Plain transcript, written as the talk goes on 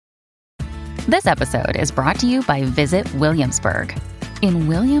This episode is brought to you by Visit Williamsburg. In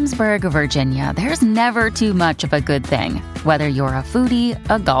Williamsburg, Virginia, there's never too much of a good thing. Whether you're a foodie,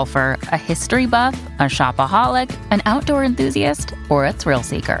 a golfer, a history buff, a shopaholic, an outdoor enthusiast, or a thrill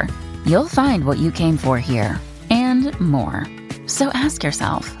seeker, you'll find what you came for here and more. So ask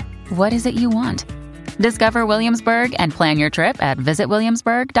yourself, what is it you want? Discover Williamsburg and plan your trip at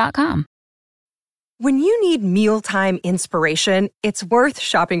visitwilliamsburg.com. When you need mealtime inspiration, it's worth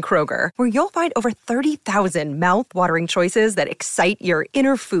shopping Kroger, where you'll find over 30,000 mouth-watering choices that excite your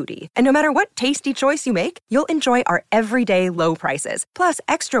inner foodie. And no matter what tasty choice you make, you'll enjoy our everyday low prices, plus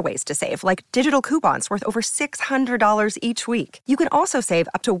extra ways to save, like digital coupons worth over $600 each week. You can also save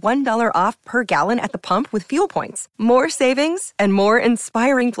up to $1 off per gallon at the pump with fuel points. More savings and more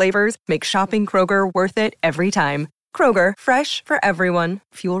inspiring flavors make shopping Kroger worth it every time. Kroger, fresh for everyone.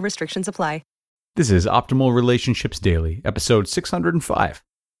 Fuel restrictions apply. This is Optimal Relationships Daily, episode 605,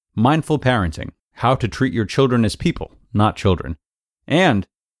 Mindful Parenting, How to Treat Your Children as People, Not Children, and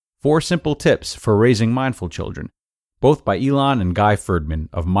 4 Simple Tips for Raising Mindful Children, both by Elon and Guy Ferdman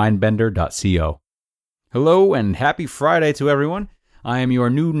of mindbender.co. Hello and happy Friday to everyone. I am your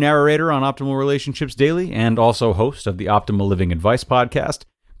new narrator on Optimal Relationships Daily and also host of the Optimal Living Advice podcast,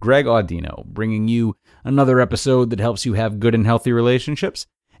 Greg Audino, bringing you another episode that helps you have good and healthy relationships.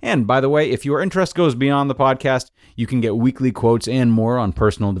 And by the way, if your interest goes beyond the podcast, you can get weekly quotes and more on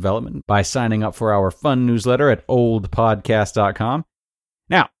personal development by signing up for our fun newsletter at oldpodcast.com.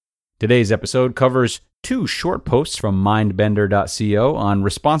 Now, today's episode covers 2 short posts from mindbender.co on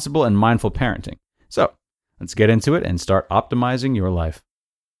responsible and mindful parenting. So, let's get into it and start optimizing your life.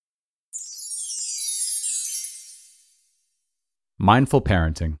 Mindful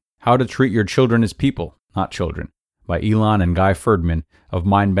Parenting, How to Treat Your Children as People, Not Children, by Elon and Guy Ferdman of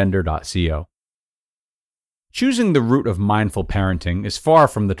mindbender.co. Choosing the route of mindful parenting is far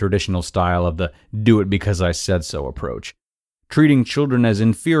from the traditional style of the do it because I said so approach. Treating children as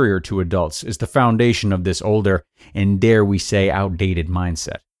inferior to adults is the foundation of this older and, dare we say, outdated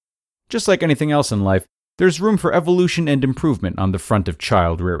mindset. Just like anything else in life, there's room for evolution and improvement on the front of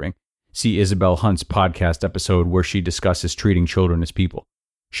child rearing. See Isabel Hunt's podcast episode where she discusses treating children as people.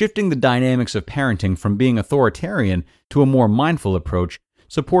 Shifting the dynamics of parenting from being authoritarian to a more mindful approach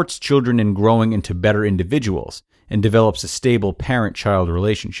supports children in growing into better individuals and develops a stable parent-child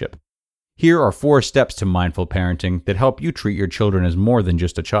relationship. Here are 4 steps to mindful parenting that help you treat your children as more than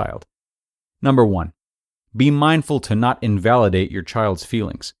just a child. Number 1. Be mindful to not invalidate your child's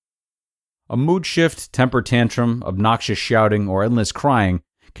feelings. A mood shift, temper tantrum, obnoxious shouting, or endless crying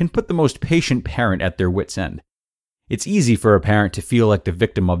can put the most patient parent at their wit's end. It's easy for a parent to feel like the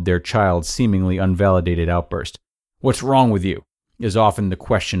victim of their child's seemingly unvalidated outburst. What's wrong with you? Is often the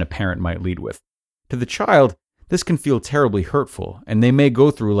question a parent might lead with. To the child, this can feel terribly hurtful, and they may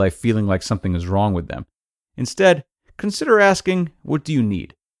go through life feeling like something is wrong with them. Instead, consider asking, what do you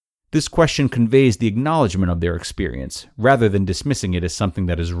need? This question conveys the acknowledgement of their experience, rather than dismissing it as something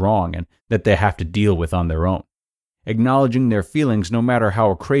that is wrong and that they have to deal with on their own. Acknowledging their feelings, no matter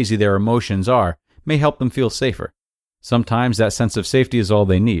how crazy their emotions are, may help them feel safer. Sometimes that sense of safety is all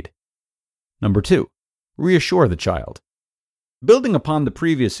they need. Number 2, reassure the child. Building upon the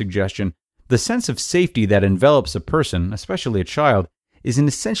previous suggestion, the sense of safety that envelops a person, especially a child, is an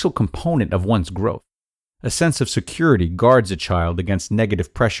essential component of one's growth. A sense of security guards a child against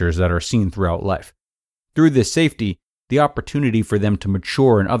negative pressures that are seen throughout life. Through this safety, the opportunity for them to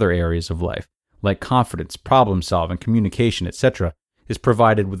mature in other areas of life, like confidence, problem-solving, communication, etc., is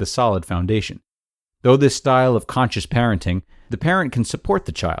provided with a solid foundation. Though this style of conscious parenting, the parent can support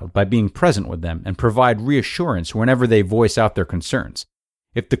the child by being present with them and provide reassurance whenever they voice out their concerns.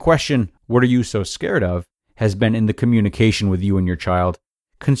 If the question, "What are you so scared of?" has been in the communication with you and your child,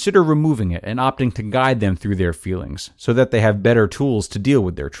 consider removing it and opting to guide them through their feelings so that they have better tools to deal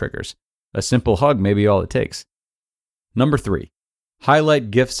with their triggers. A simple hug may be all it takes. Number 3,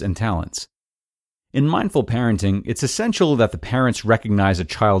 highlight gifts and talents. In mindful parenting, it's essential that the parents recognize a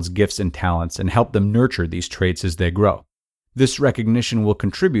child's gifts and talents and help them nurture these traits as they grow. This recognition will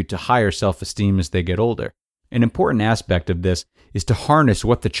contribute to higher self-esteem as they get older. An important aspect of this is to harness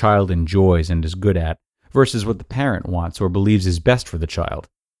what the child enjoys and is good at versus what the parent wants or believes is best for the child.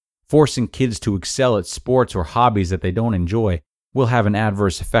 Forcing kids to excel at sports or hobbies that they don't enjoy will have an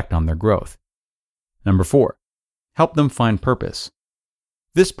adverse effect on their growth. Number 4, help them find purpose.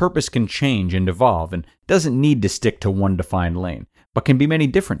 This purpose can change and evolve and doesn't need to stick to one defined lane, but can be many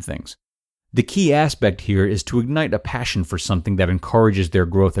different things. The key aspect here is to ignite a passion for something that encourages their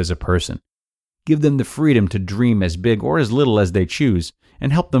growth as a person. Give them the freedom to dream as big or as little as they choose,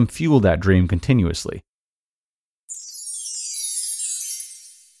 and help them fuel that dream continuously.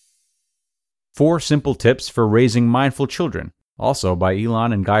 4 Simple Tips for Raising Mindful Children, also by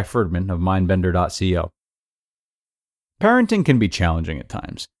Elon and Guy Ferdman of mindbender.co. Parenting can be challenging at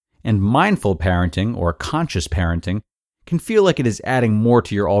times, and mindful parenting, or conscious parenting, can feel like it is adding more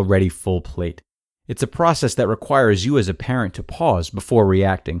to your already full plate. It's a process that requires you as a parent to pause before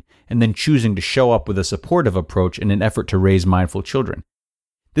reacting, and then choosing to show up with a supportive approach in an effort to raise mindful children.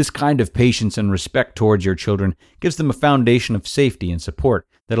 This kind of patience and respect towards your children gives them a foundation of safety and support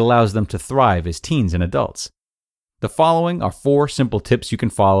that allows them to thrive as teens and adults. The following are 4 simple tips you can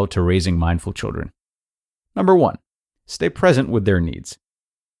follow to raising mindful children. Number 1. Stay present with their needs.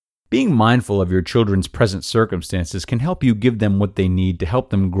 Being mindful of your children's present circumstances can help you give them what they need to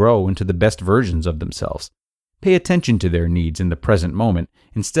help them grow into the best versions of themselves. Pay attention to their needs in the present moment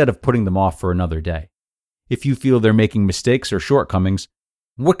instead of putting them off for another day. If you feel they're making mistakes or shortcomings,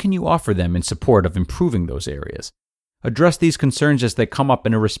 what can you offer them in support of improving those areas? Address these concerns as they come up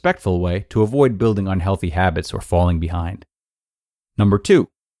in a respectful way to avoid building unhealthy habits or falling behind. Number 2.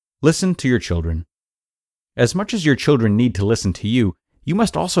 Listen to your children. As much as your children need to listen to you, you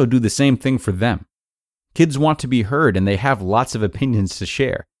must also do the same thing for them. Kids want to be heard and they have lots of opinions to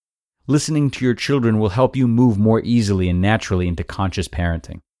share. Listening to your children will help you move more easily and naturally into conscious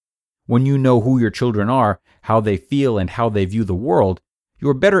parenting. When you know who your children are, how they feel, and how they view the world, you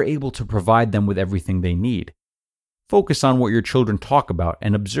are better able to provide them with everything they need. Focus on what your children talk about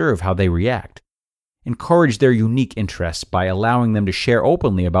and observe how they react. Encourage their unique interests by allowing them to share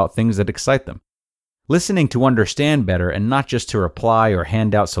openly about things that excite them. Listening to understand better and not just to reply or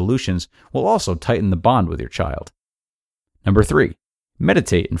hand out solutions will also tighten the bond with your child. Number 3.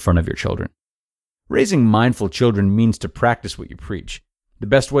 Meditate in front of your children. Raising mindful children means to practice what you preach. The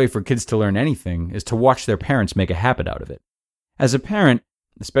best way for kids to learn anything is to watch their parents make a habit out of it. As a parent,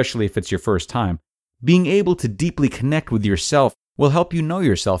 especially if it's your first time, being able to deeply connect with yourself will help you know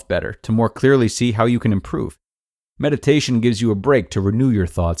yourself better to more clearly see how you can improve. Meditation gives you a break to renew your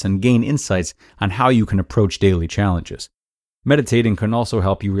thoughts and gain insights on how you can approach daily challenges. Meditating can also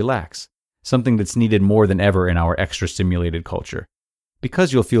help you relax, something that's needed more than ever in our extra-stimulated culture.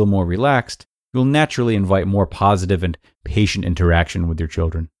 Because you'll feel more relaxed, you'll naturally invite more positive and patient interaction with your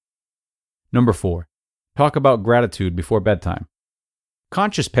children. Number 4. Talk about gratitude before bedtime.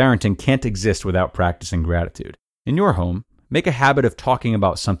 Conscious parenting can't exist without practicing gratitude. In your home, make a habit of talking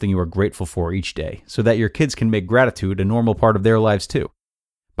about something you are grateful for each day so that your kids can make gratitude a normal part of their lives too.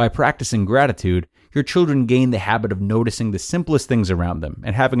 By practicing gratitude, your children gain the habit of noticing the simplest things around them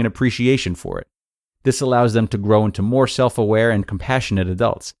and having an appreciation for it. This allows them to grow into more self-aware and compassionate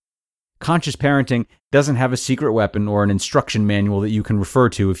adults. Conscious parenting doesn't have a secret weapon or an instruction manual that you can refer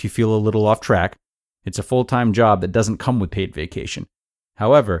to if you feel a little off track. It's a full-time job that doesn't come with paid vacation.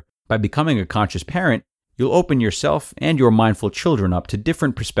 However, by becoming a conscious parent, you'll open yourself and your mindful children up to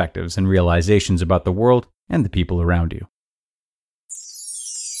different perspectives and realizations about the world and the people around you.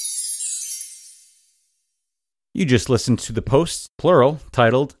 You just listened to the posts, plural,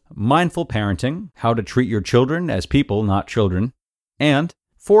 titled Mindful Parenting, How to Treat Your Children as People, Not Children, and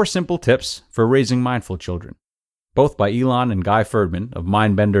 4 Simple Tips for Raising Mindful Children, both by Elon and Guy Ferdman of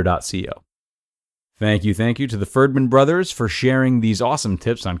mindbender.co. Thank you to the Ferdman brothers for sharing these awesome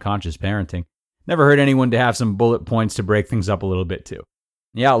tips on conscious parenting. Never hurt anyone to have some bullet points to break things up a little bit too.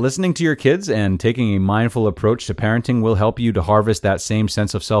 Yeah, listening to your kids and taking a mindful approach to parenting will help you to harvest that same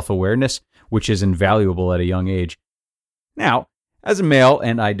sense of self-awareness, which is invaluable at a young age. Now, as a male,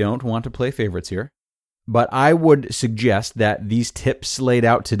 and I don't want to play favorites here, but I would suggest that these tips laid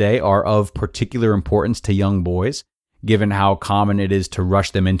out today are of particular importance to young boys, given how common it is to rush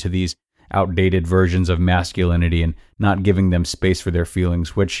them into these outdated versions of masculinity and not giving them space for their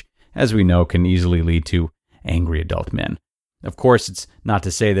feelings, which, as we know, can easily lead to angry adult men. Of course, it's not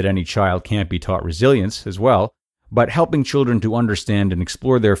to say that any child can't be taught resilience as well, but helping children to understand and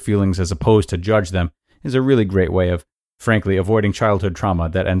explore their feelings as opposed to judge them is a really great way of, frankly, avoiding childhood trauma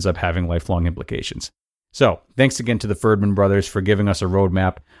that ends up having lifelong implications. So, thanks again to the Ferdman brothers for giving us a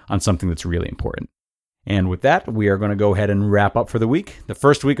roadmap on something that's really important. And with that, we are going to go ahead and wrap up for the week, the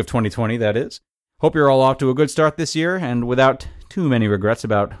first week of 2020, that is. Hope you're all off to a good start this year, and without too many regrets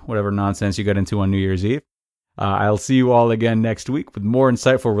about whatever nonsense you got into on New Year's Eve. I'll see you all again next week with more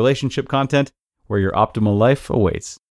insightful relationship content where your optimal life awaits.